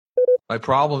My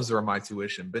problems are my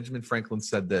tuition. Benjamin Franklin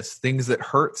said this: things that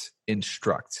hurt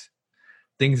instruct.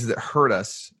 Things that hurt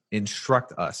us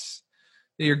instruct us.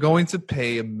 You're going to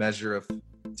pay a measure of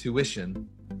tuition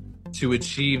to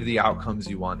achieve the outcomes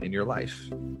you want in your life.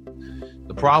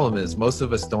 The problem is most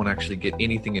of us don't actually get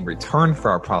anything in return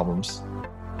for our problems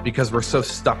because we're so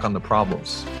stuck on the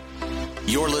problems.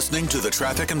 You're listening to the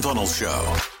Traffic and Funnels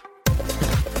Show.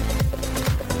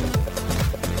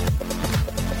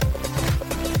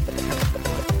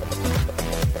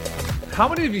 How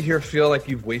many of you here feel like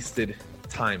you've wasted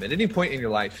time at any point in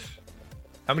your life?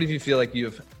 How many of you feel like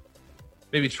you've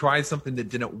maybe tried something that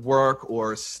didn't work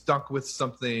or stuck with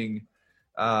something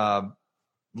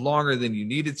longer than you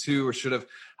needed to or should have?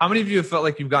 How many of you have felt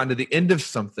like you've gotten to the end of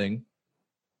something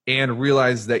and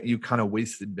realized that you kind of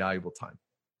wasted valuable time?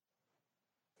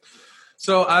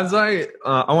 So as I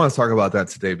want to talk about that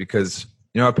today because,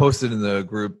 I posted in the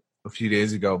group a few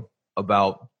days ago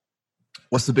about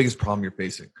what's the biggest problem you're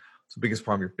facing. What's the biggest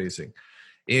problem you're facing?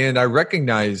 And I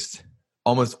recognized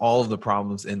almost all of the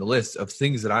problems in the list of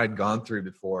things that I had gone through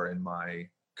before in my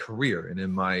career and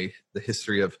in the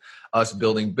history of us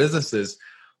building businesses.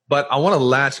 But I want to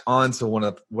latch on to one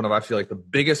of I feel like the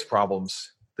biggest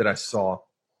problems that I saw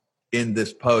in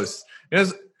this post.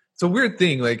 It's a weird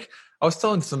thing. Like I was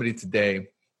telling somebody today,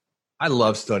 I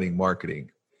love studying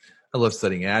marketing. I love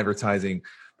studying advertising.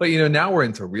 But now we're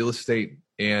into real estate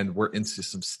and we're into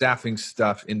some staffing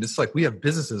stuff. And it's like we have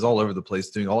businesses all over the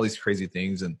place doing all these crazy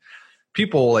things. And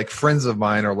people like friends of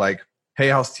mine are like, hey,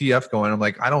 how's TF going? I'm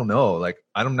like, I don't know. Like,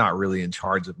 I'm not really in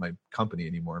charge of my company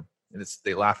anymore. And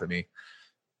they laugh at me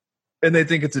and they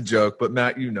think it's a joke, but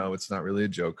Matt, it's not really a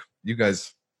joke. You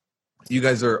guys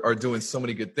are doing so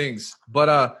many good things.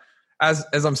 But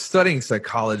as I'm studying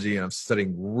psychology and I'm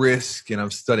studying risk and I'm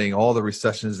studying all the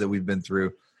recessions that we've been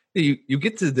through, you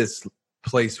get to this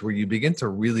place where you begin to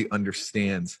really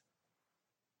understand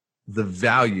the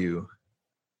value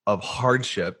of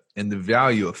hardship and the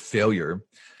value of failure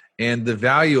and the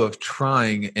value of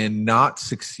trying and not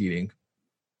succeeding.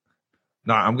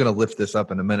 Now, I'm going to lift this up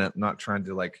in a minute. I'm not trying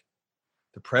to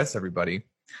depress everybody,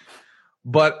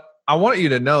 but I want you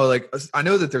to know, I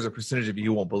know that there's a percentage of you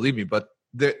who won't believe me, but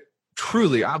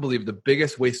truly, I believe the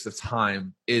biggest waste of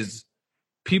time is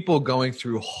people going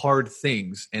through hard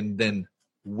things and then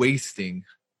wasting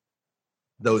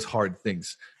those hard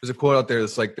things. There's a quote out there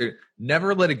that's like,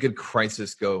 never let a good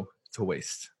crisis go to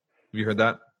waste. Have you heard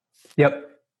that? Yep.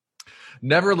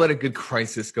 Never let a good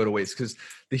crisis go to waste because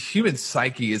the human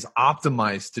psyche is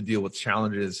optimized to deal with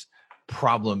challenges,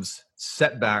 problems,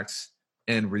 setbacks,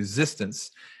 and resistance.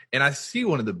 And I see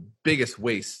one of the biggest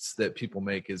wastes that people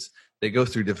make is they go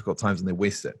through difficult times and they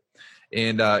waste it.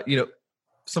 And,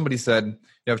 somebody said,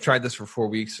 I've tried this for 4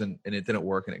 weeks and it didn't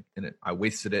work and I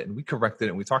wasted it and we corrected it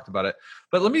and we talked about it.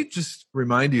 But let me just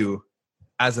remind you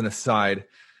as an aside,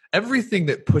 everything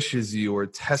that pushes you or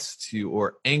tests you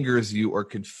or angers you or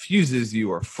confuses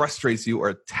you or frustrates you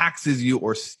or taxes you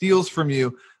or steals from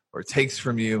you or takes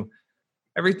from you,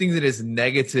 everything that is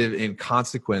negative in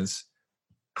consequence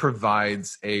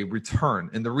provides a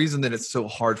return. And the reason that it's so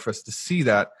hard for us to see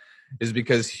that is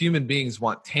because human beings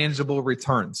want tangible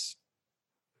returns.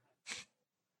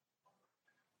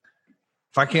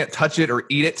 If I can't touch it or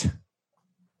eat it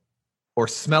or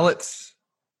smell it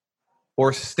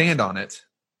or stand on it,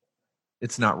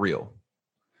 it's not real.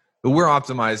 But we're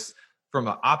optimized from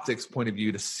an optics point of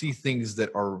view to see things that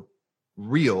are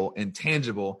real and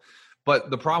tangible.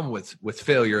 But the problem with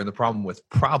failure and the problem with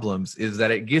problems is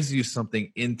that it gives you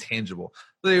something intangible.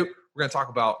 Today, we're going to talk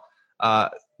about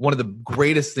one of the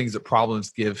greatest things that problems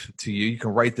give to you. You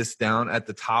can write this down at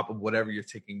the top of whatever you're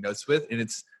taking notes with, and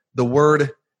it's the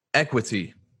word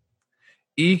equity.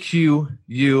 EQUITY.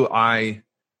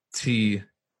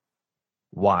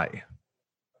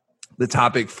 The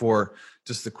topic for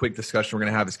just a quick discussion we're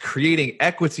going to have is creating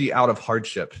equity out of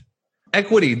hardship.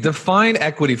 Equity, define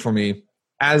equity for me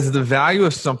as the value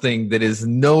of something that is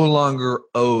no longer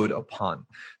owed upon.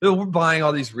 We're buying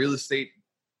all these real estate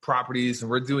properties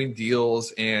and we're doing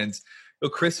deals, and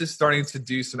Chris is starting to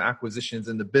do some acquisitions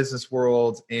in the business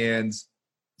world, and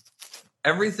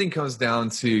everything comes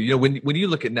down to, when you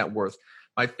look at net worth,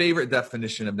 my favorite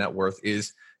definition of net worth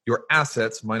is your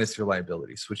assets minus your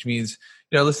liabilities, which means,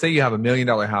 let's say you have $1 million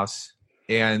house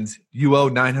and you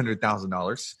owe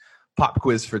 $900,000. Pop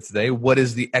quiz for today. What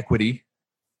is the equity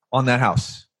on that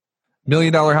house? $1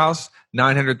 million house,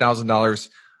 $900,000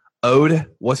 owed.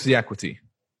 What's the equity?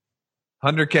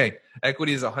 100K.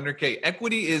 Equity is 100K.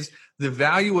 Equity is the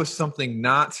value of something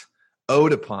not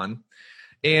owed upon.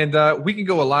 And we can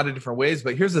go a lot of different ways,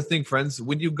 but here's the thing, friends.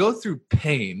 When you go through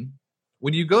pain,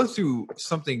 when you go through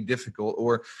something difficult,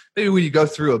 or maybe when you go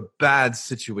through a bad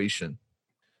situation,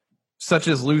 such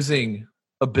as losing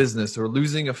a business or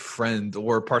losing a friend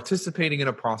or participating in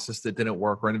a process that didn't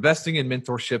work or investing in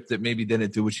mentorship that maybe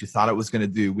didn't do what you thought it was going to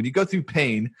do. When you go through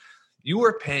pain, you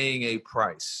are paying a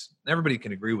price. Everybody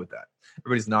can agree with that.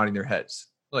 Everybody's nodding their heads.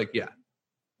 Like, yeah,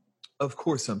 of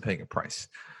course I'm paying a price.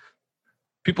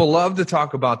 People love to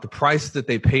talk about the price that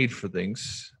they paid for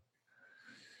things.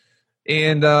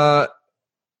 And the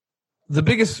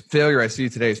biggest failure I see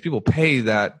today is people pay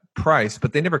that price,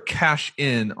 but they never cash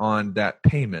in on that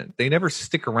payment. They never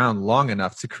stick around long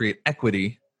enough to create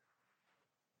equity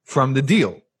from the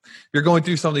deal. If you're going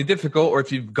through something difficult, or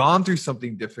if you've gone through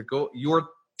something difficult, your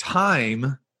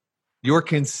time, your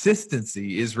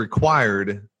consistency is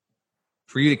required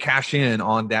for you to cash in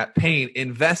on that pain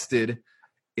invested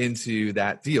into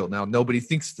that deal. Now, nobody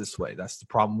thinks this way. That's the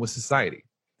problem with society.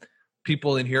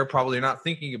 People in here probably are not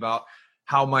thinking about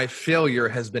how my failure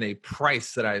has been a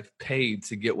price that I've paid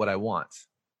to get what I want.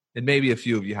 And maybe a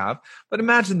few of you have. But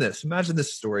imagine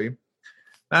this story.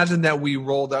 Imagine that we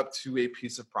rolled up to a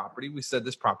piece of property. We said,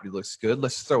 this property looks good.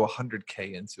 Let's throw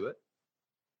 $100K into it.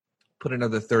 Put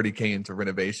another $30K into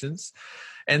renovations.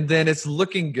 And then it's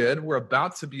looking good. We're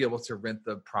about to be able to rent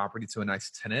the property to a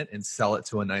nice tenant and sell it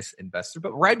to a nice investor.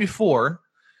 But right before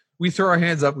we throw our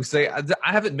hands up, we say, I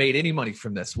haven't made any money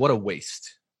from this. What a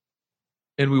waste.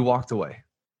 And we walked away.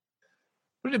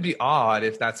 Wouldn't it be odd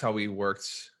if that's how we worked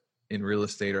in real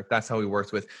estate, or if that's how we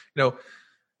worked with,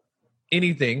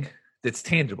 anything that's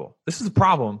tangible? This is the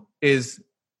problem, is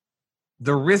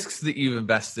the risks that you've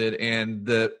invested and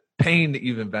the pain that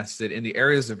you've invested in the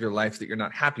areas of your life that you're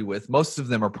not happy with. Most of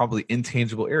them are probably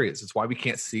intangible areas. It's why we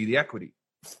can't see the equity.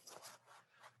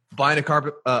 Buying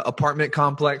an apartment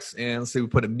complex, and let's say we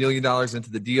put $1 million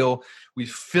into the deal. We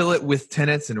fill it with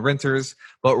tenants and renters,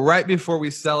 but right before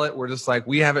we sell it, we're just like,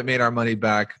 we haven't made our money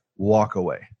back, walk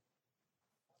away.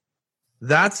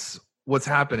 That's what's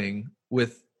happening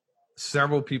with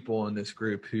several people in this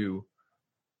group who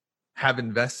have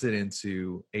invested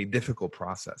into a difficult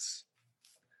process,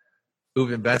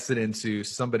 who've invested into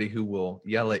somebody who will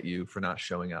yell at you for not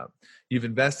showing up. You've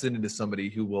invested into somebody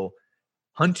who will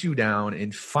hunt you down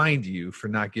and find you for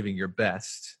not giving your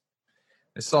best.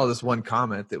 I saw this one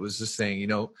comment that was just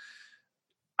saying,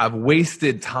 I've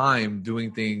wasted time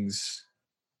doing things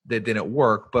that didn't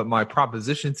work, but my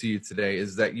proposition to you today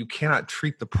is that you cannot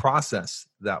treat the process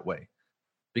that way,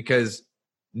 because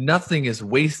nothing is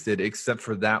wasted except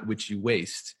for that which you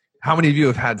waste. How many of you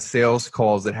have had sales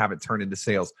calls that haven't turned into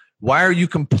sales? Why are you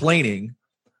complaining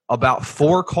about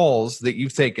 4 calls that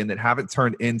you've taken that haven't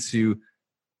turned into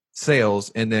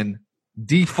sales and then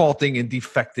defaulting and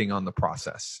defecting on the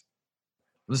process?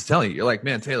 I'm just telling you, you're like,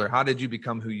 man, Taylor, how did you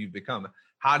become who you've become?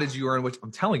 How did you earn what?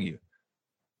 I'm telling you,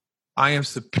 I am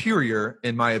superior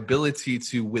in my ability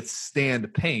to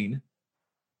withstand pain.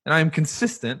 And I am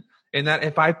consistent in that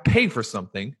if I pay for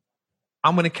something,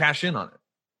 I'm going to cash in on it.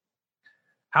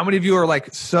 How many of you are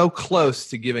like so close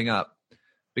to giving up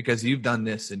because you've done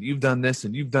this and you've done this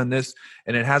and you've done this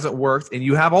and it hasn't worked, and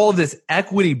you have all of this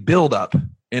equity buildup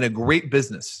in a great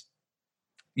business?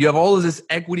 You have all of this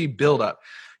equity buildup.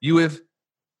 You have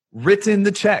written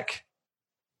the check.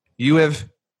 You have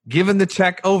given the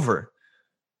check over.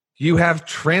 You have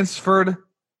transferred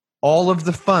all of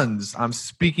the funds. I'm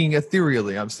speaking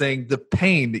ethereally. I'm saying the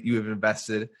pain that you have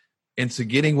invested into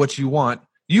getting what you want,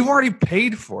 you've already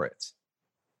paid for it.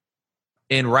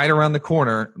 And right around the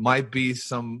corner might be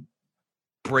some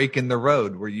break in the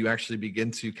road where you actually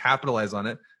begin to capitalize on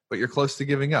it, but you're close to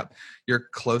giving up. You're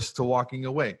close to walking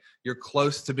away. You're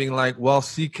close to being like, well,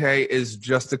 CK is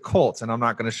just a cult and I'm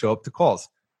not going to show up to calls.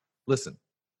 Listen,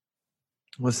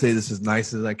 I'm going to say this as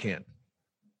nice as I can.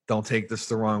 Don't take this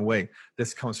the wrong way.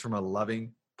 This comes from a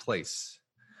loving place.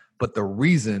 But the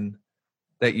reason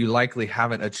that you likely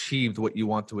haven't achieved what you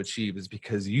want to achieve is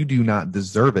because you do not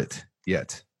deserve it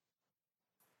yet.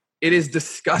 It is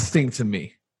disgusting to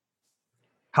me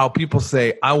how people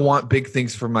say, I want big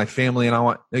things for my family, and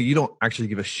no, you don't actually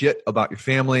give a shit about your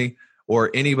family or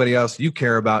anybody else. You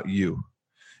care about you.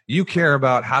 You care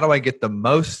about, how do I get the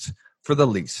most for the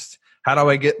least? How do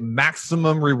I get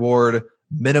maximum reward,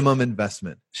 minimum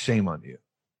investment? Shame on you.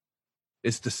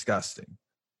 It's disgusting.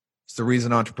 It's the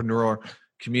reason entrepreneurial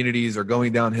communities are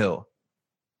going downhill.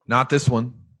 Not this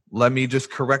one. Let me just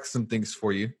correct some things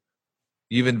for you.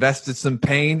 You've invested some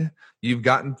pain. You've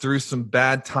gotten through some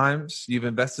bad times. You've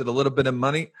invested a little bit of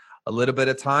money, a little bit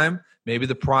of time. Maybe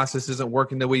the process isn't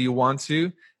working the way you want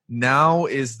to. Now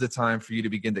is the time for you to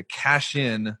begin to cash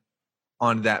in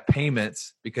on that payment,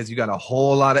 because you got a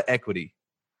whole lot of equity.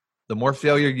 The more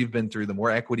failure you've been through, the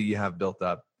more equity you have built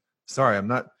up. Sorry, I'm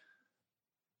not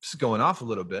just going off a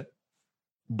little bit,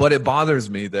 but it bothers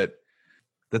me that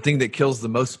the thing that kills the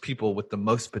most people with the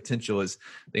most potential is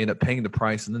they end up paying the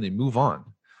price and then they move on.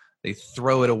 They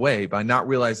throw it away by not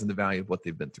realizing the value of what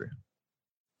they've been through.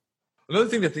 Another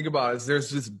thing to think about is there's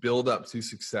this build up to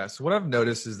success. What I've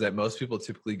noticed is that most people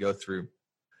typically go through,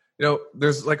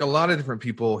 there's like a lot of different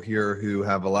people here who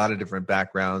have a lot of different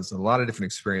backgrounds and a lot of different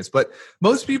experience, but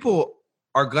most people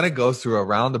are going to go through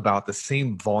around about the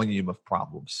same volume of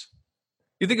problems.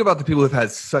 You think about the people who've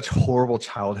had such horrible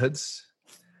childhoods,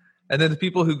 and then the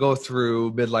people who go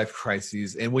through midlife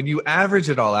crises. And when you average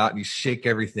it all out and you shake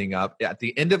everything up at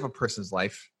the end of a person's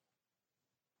life,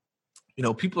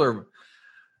 people are,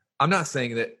 I'm not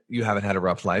saying that you haven't had a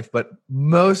rough life, but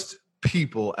most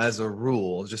people as a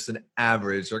rule, just an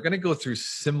average, are going to go through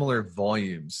similar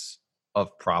volumes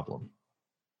of problem.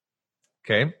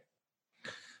 Okay.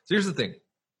 So here's the thing.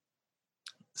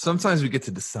 Sometimes we get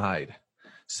to decide.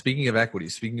 Speaking of equity,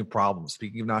 speaking of problems,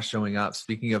 speaking of not showing up,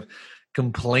 speaking of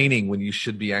complaining when you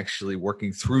should be actually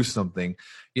working through something,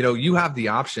 you have the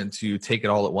option to take it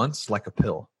all at once like a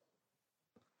pill.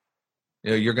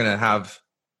 You're going to have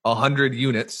 100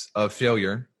 units of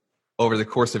failure over the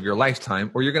course of your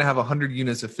lifetime, or you're going to have 100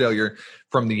 units of failure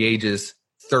from the ages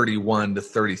 31 to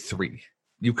 33.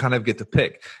 You kind of get to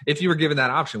pick. If you were given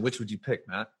that option, which would you pick,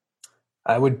 Matt?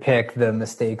 I would pick the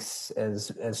mistakes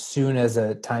as soon as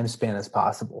a time span as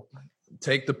possible.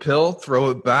 Take the pill, throw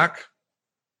it back,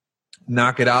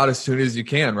 knock it out as soon as you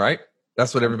can, right?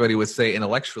 That's what everybody would say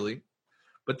intellectually.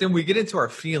 But then we get into our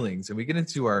feelings and we get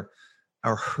into our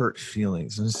hurt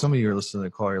feelings. And some of you are listening to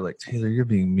the call, you're like, Taylor, you're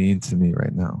being mean to me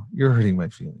right now. You're hurting my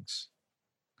feelings.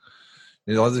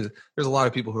 There's a lot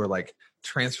of people who are like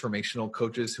transformational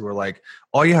coaches who are like,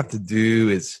 all you have to do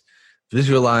is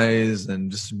visualize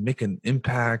and just make an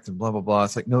impact and blah, blah, blah.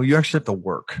 It's like, no, you actually have to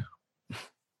work.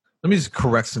 Let me just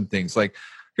correct some things. Like,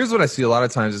 here's what I see a lot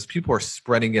of times is people are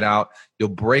spreading it out. You'll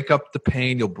break up the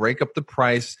pain, you'll break up the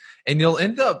price, and you'll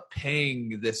end up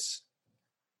paying this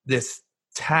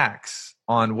tax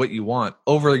on what you want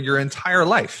over your entire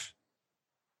life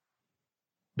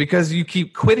because you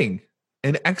keep quitting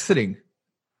and exiting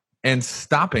and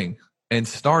stopping and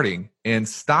starting and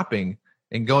stopping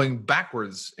and going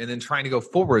backwards and then trying to go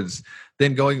forwards,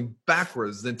 then going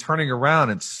backwards, then turning around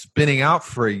and spinning out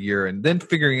for a year and then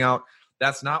figuring out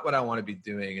that's not what I want to be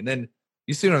doing. And then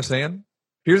you see what I'm saying?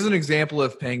 Here's an example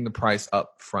of paying the price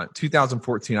up front.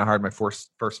 2014, I hired my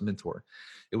first mentor.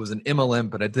 It was an MLM,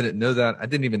 but I didn't know that. I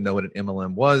didn't even know what an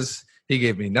MLM was. He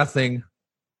gave me nothing,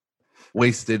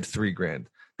 wasted $3,000.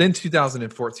 Then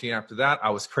 2014, after that,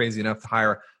 I was crazy enough to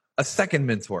hire a second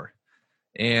mentor.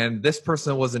 And this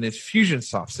person was an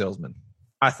Infusionsoft salesman.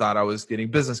 I thought I was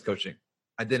getting business coaching.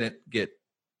 I didn't get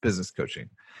business coaching.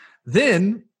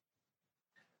 Then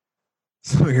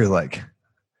some of you are like,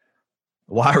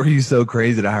 why were you so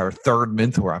crazy to hire a third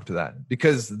mentor after that?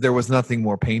 Because there was nothing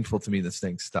more painful to me than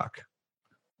staying stuck.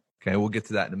 Okay, we'll get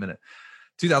to that in a minute.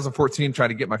 2014, tried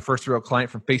to get my first real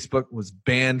client from Facebook, was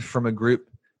banned from a group,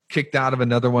 kicked out of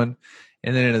another one.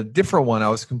 And then in a different one, I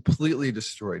was completely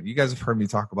destroyed. You guys have heard me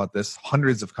talk about this.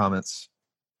 Hundreds of comments,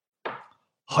 Matt.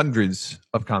 Hundreds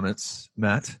of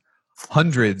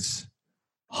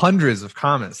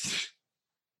comments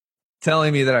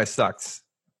telling me that I sucked.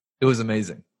 It was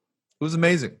amazing.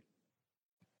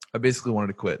 I basically wanted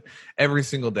to quit every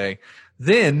single day.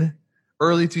 Then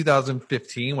early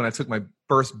 2015, when I took my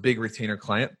first big retainer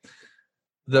client,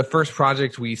 the first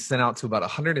project we sent out to about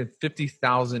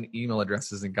 150,000 email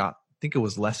addresses and got, I think it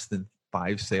was less than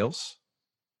 5 sales.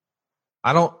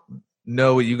 I don't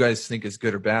know what you guys think is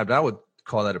good or bad, but I would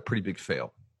call that a pretty big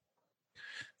fail.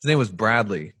 His name was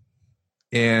Bradley.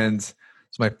 And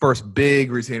it's my first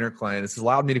big retainer client. It's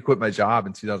allowed me to quit my job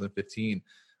in 2015,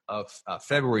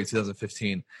 February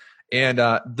 2015. And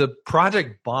the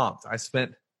project bombed. I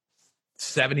spent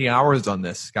 70 hours on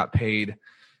this, got paid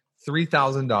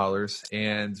 $3,000,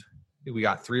 and we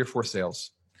got 3 or 4 sales.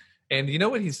 And you know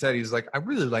what he said? He's like, I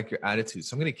really like your attitude,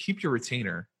 so I'm going to keep your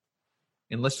retainer,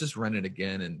 and let's just run it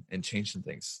again and change some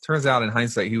things. Turns out in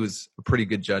hindsight, he was a pretty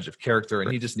good judge of character,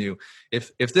 and he just knew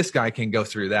if this guy can go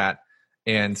through that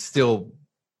and still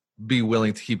be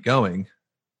willing to keep going,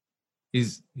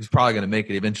 he's probably going to make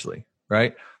it eventually,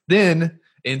 right? Then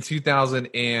in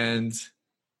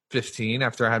 2015,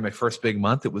 after I had my first big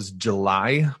month, it was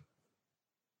July.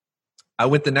 I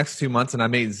went the next 2 months and I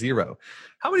made 0.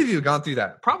 How many of you have gone through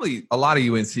that? Probably a lot of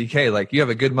you in CK. Like, you have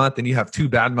a good month and you have 2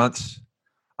 bad months.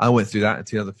 I went through that in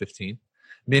 2015.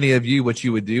 Many of you, what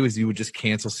you would do is you would just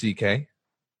cancel CK.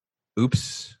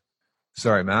 Oops.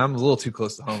 Sorry, man. I'm a little too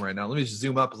close to home right now. Let me just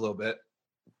zoom up a little bit.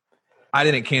 I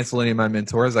didn't cancel any of my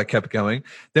mentors. I kept going.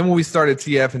 Then when we started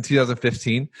TF in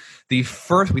 2015,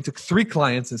 we took 3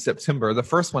 clients in September. The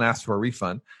first one asked for a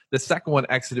refund. The second one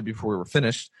exited before we were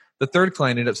finished. The third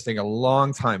client ended up staying a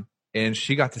long time, and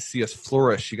she got to see us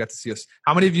flourish. She got to see us.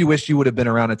 How many of you wish you would have been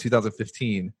around in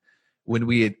 2015 when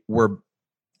we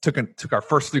took our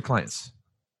first 3 clients?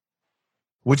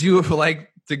 Would you have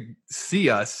liked to see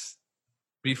us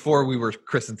before we were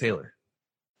Chris and Taylor?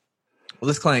 Well,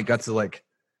 this client got to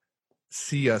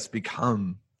see us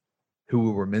become who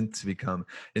we were meant to become.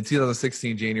 In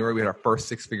 2016, January, we had our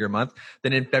first 6-figure month.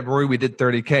 Then in February, we did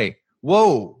 30K.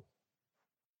 Whoa.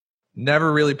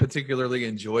 Never really particularly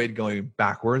enjoyed going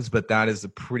backwards, but that is a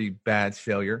pretty bad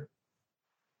failure.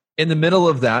 In the middle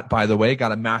of that, by the way,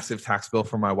 got a massive tax bill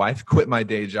from my wife, quit my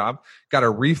day job, got a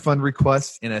refund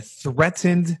request and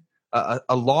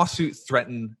a lawsuit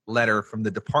threatened letter from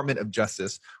the Department of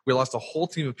Justice. We lost a whole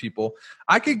team of people.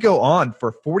 I could go on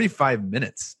for 45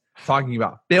 minutes talking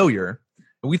about failure,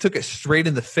 and we took it straight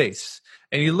in the face.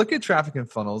 And you look at Traffic and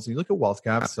Funnels, and you look at Wealth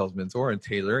Gap, Sales Mentor, and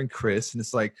Taylor and Chris, and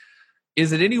it's like,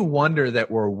 is it any wonder that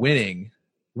we're winning?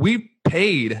 We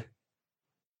paid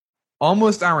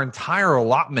almost our entire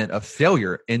allotment of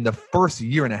failure in the first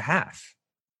year and a half,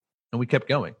 and we kept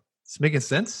going. It's making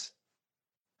sense?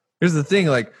 Here's the thing,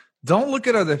 don't look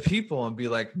at other people and be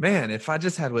like, man, if I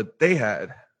just had what they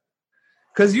had.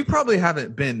 Because you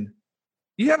haven't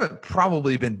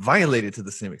probably been violated to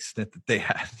the same extent that they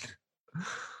had.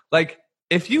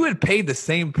 If you had paid the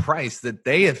same price that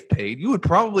they have paid, you would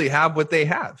probably have what they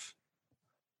have.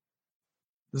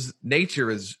 Nature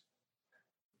is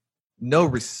no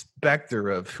respecter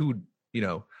of who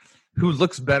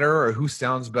looks better or who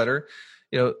sounds better.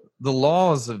 The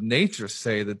laws of nature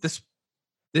say that this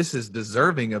is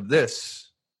deserving of this.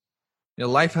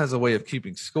 Life has a way of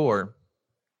keeping score.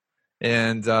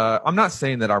 And I'm not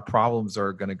saying that our problems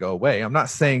are going to go away. I'm not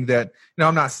saying that,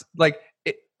 I'm not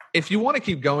if you want to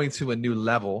keep going to a new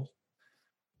level,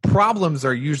 problems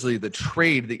are usually the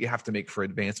trade that you have to make for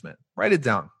advancement. Write it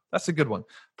down. That's a good one.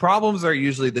 Problems are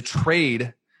usually the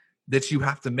trade that you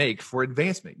have to make for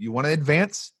advancement. You want to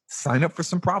advance? Sign up for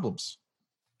some problems.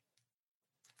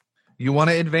 You want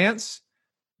to advance?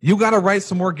 You got to write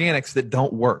some organics that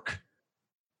don't work.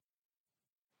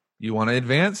 You want to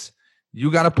advance?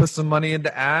 You got to put some money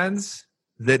into ads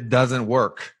that doesn't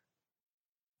work.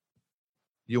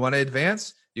 You want to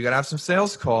advance? You got to have some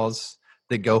sales calls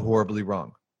that go horribly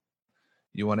wrong.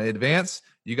 You want to advance?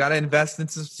 You got to invest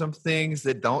into some things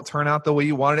that don't turn out the way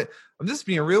you wanted it. I'm just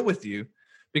being real with you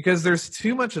because there's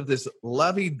too much of this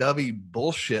lovey-dovey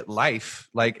bullshit life.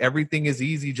 Everything is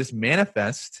easy, just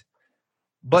manifest.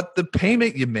 But the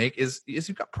payment you make is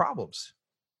you've got problems.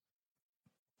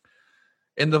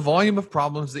 And the volume of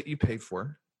problems that you pay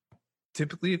for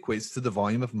typically equates to the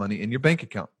volume of money in your bank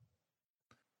account.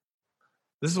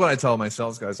 This is what I tell my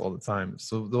sales guys all the time.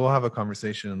 So they'll have a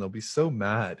conversation and they'll be so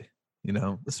mad,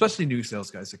 especially new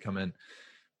sales guys that come in,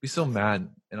 be so mad.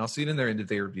 And I'll see it in their end of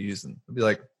day reviews and they'll be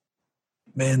like,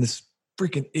 man, this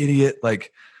freaking idiot.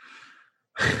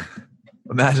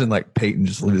 Imagine Peyton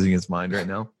just losing his mind right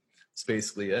now. It's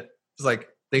basically it. It's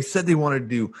they said they wanted to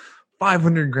do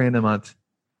 500 grand a month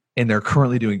and they're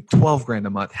currently doing 12 grand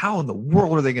a month. How in the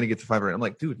world are they going to get to 500? I'm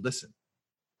like, dude,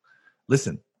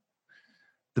 listen.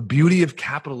 The beauty of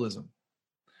capitalism,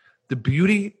 the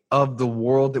beauty of the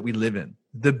world that we live in,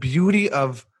 the beauty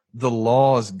of the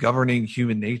laws governing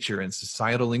human nature and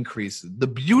societal increase, the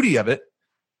beauty of it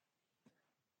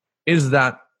is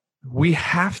that we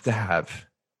have to have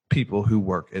people who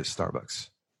work at Starbucks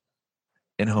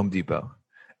and Home Depot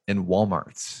and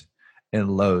Walmarts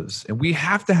and Lowe's. And we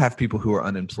have to have people who are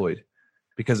unemployed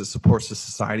because it supports the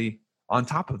society on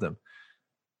top of them.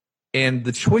 And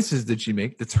the choices that you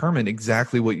make determine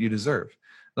exactly what you deserve.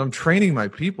 And I'm training my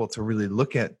people to really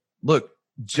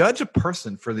judge a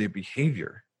person for their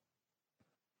behavior.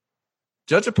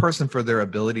 Judge a person for their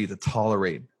ability to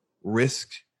tolerate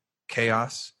risk,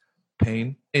 chaos,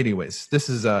 pain. Anyways,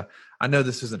 I know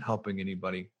this isn't helping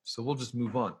anybody, so we'll just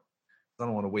move on. I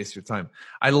don't want to waste your time.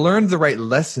 I learned the right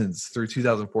lessons through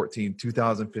 2014,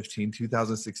 2015,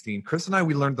 2016. Chris and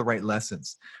we learned the right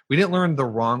lessons. We didn't learn the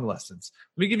wrong lessons.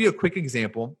 Let me give you a quick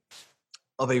example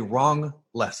of a wrong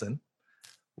lesson,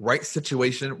 right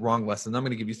situation, wrong lesson. I'm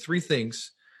going to give you 3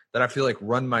 things that I feel like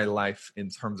run my life in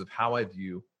terms of how I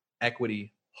view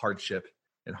equity, hardship,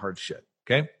 and hardship.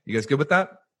 Okay? You guys good with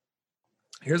that?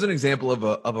 Here's an example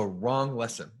of a wrong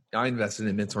lesson. I invested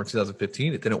in Mentor in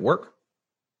 2015. It didn't work.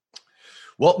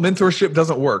 Well, mentorship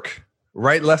doesn't work.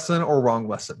 Right lesson or wrong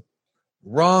lesson?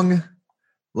 Wrong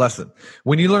lesson.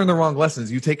 When you learn the wrong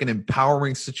lessons, you take an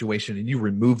empowering situation and you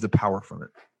remove the power from it.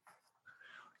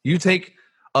 You take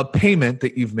a payment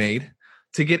that you've made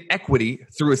to get equity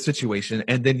through a situation,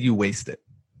 and then you waste it.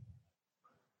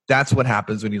 That's what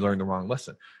happens when you learn the wrong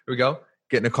lesson. Here we go.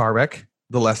 Get in a car wreck.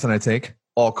 The lesson I take,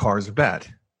 all cars are bad.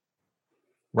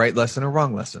 Right lesson or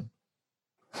wrong lesson?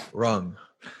 Wrong.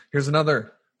 Here's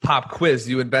another pop quiz.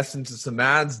 You invest into some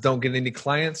ads, don't get any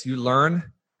clients. You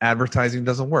learn advertising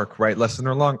doesn't work. Right lesson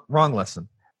or wrong lesson?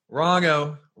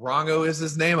 Wrongo. Wrongo is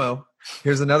his name-o.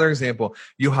 Here's another example.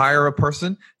 You hire a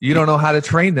person. You don't know how to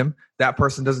train them. That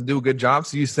person doesn't do a good job.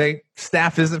 So you say,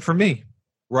 staff isn't for me.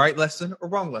 Right lesson or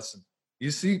wrong lesson?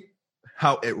 You see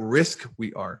how at risk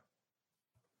we are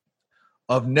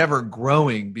of never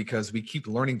growing because we keep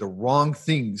learning the wrong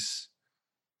things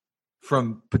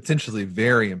from potentially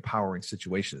very empowering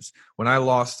situations. When I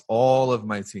lost all of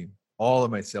my team, all of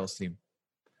my sales team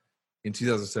in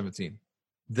 2017,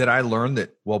 did I learn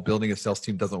that while building a sales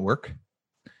team doesn't work?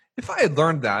 If I had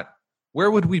learned that,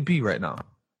 where would we be right now?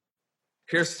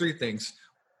 Here's 3 things.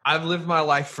 I've lived my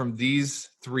life from these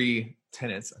 3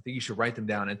 tenets. I think you should write them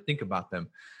down and think about them,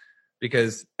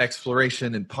 because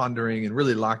exploration and pondering and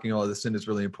really locking all of this in is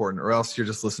really important, or else you're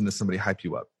just listening to somebody hype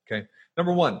you up. Okay.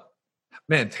 Number 1,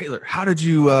 man, Taylor, how did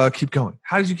you keep going?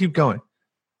 How did you keep going?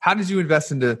 How did you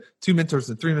invest into 2 mentors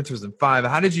and 3 mentors and 5?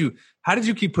 How did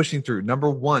you keep pushing through? Number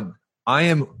 1, I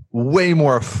am way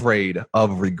more afraid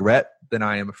of regret than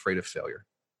I am afraid of failure.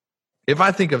 If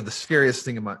I think of the scariest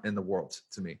thing in the world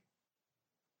to me,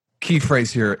 key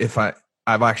phrase here, if I've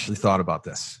actually thought about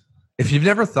this. If you've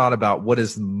never thought about what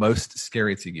is most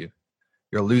scary to you,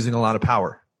 you're losing a lot of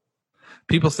power.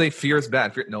 People say fear is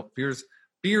bad.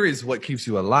 Fear is what keeps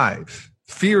you alive.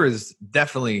 Fear is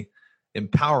definitely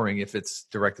empowering if it's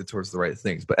directed towards the right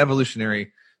things. But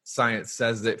evolutionary science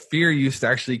says that fear used to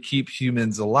actually keep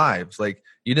humans alive. Like,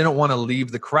 you didn't want to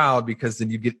leave the crowd because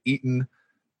then you get eaten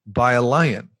by a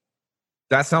lion.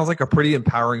 That sounds like a pretty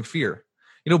empowering fear.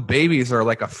 You know, babies are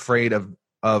like afraid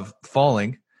of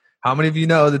falling. How many of you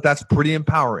know that that's pretty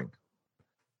empowering?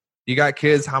 You got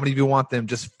kids. How many of you want them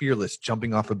just fearless,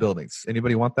 jumping off of buildings?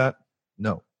 Anybody want that?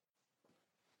 No.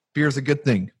 Fear is a good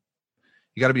thing.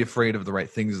 You got to be afraid of the right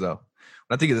things, though.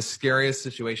 When I think of the scariest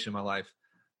situation in my life,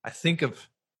 I think of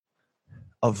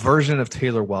a version of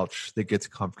Taylor Welch that gets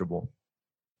comfortable.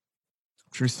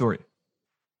 True story.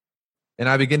 And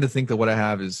I begin to think that what I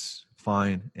have is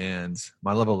fine and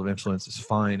my level of influence is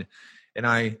fine. And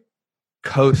I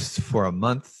coast for a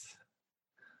month,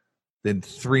 then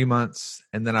 3 months,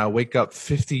 and then I wake up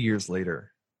 50 years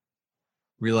later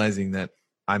realizing that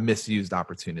I misused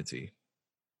opportunity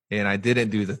and I didn't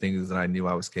do the things that I knew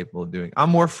I was capable of doing. I'm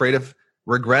more afraid of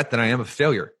regret than I am of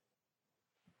failure.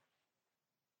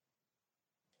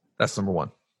 That's number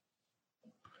 1.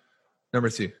 Number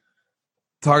 2,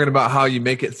 talking about how you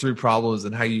make it through problems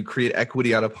and how you create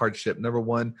equity out of hardship. Number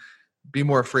 1, be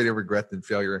more afraid of regret than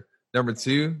failure. Number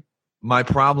 2, my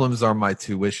problems are my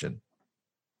tuition.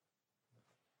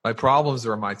 My problems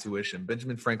are my tuition.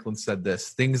 Benjamin Franklin said this: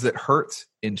 things that hurt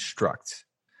instruct.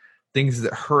 Things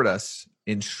that hurt us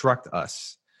instruct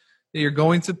us. You're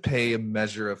going to pay a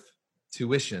measure of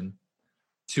tuition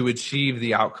to achieve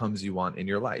the outcomes you want in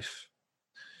your life.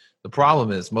 The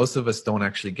problem is most of us don't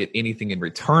actually get anything in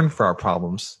return for our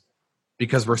problems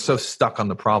because we're so stuck on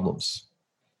the problems.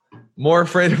 More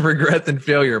afraid of regret than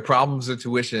failure. Problems are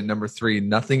tuition. Number 3,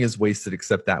 nothing is wasted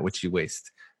except that which you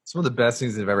waste. Some of the best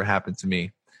things that have ever happened to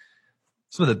me.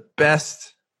 Some of the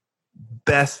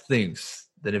best things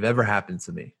that have ever happened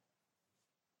to me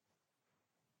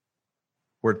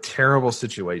were terrible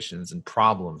situations and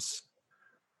problems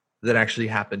that actually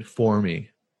happened for me.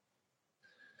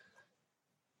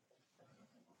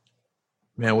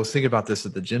 Man, I was thinking about this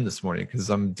at the gym this morning because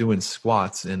I'm doing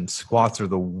squats, and squats are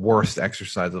the worst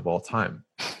exercise of all time.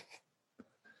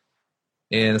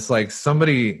 And it's like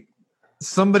somebody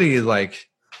like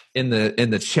in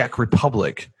the Czech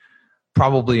Republic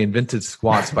probably invented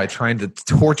squats by trying to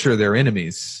torture their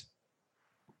enemies.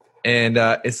 And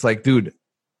it's like, dude,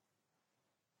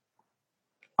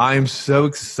 I'm so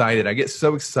excited. I get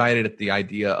so excited at the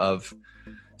idea of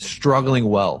struggling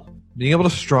well. Being able to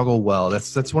struggle well,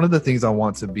 that's one of the things I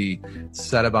want to be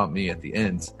said about me at the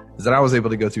end, is that I was able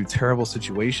to go through terrible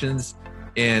situations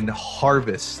and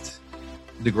harvest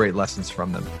the great lessons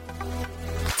from them.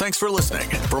 Thanks for listening.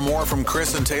 For more from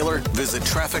Chris and Taylor, visit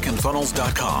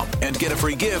trafficandfunnels.com and get a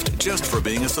free gift just for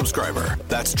being a subscriber.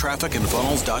 That's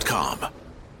trafficandfunnels.com.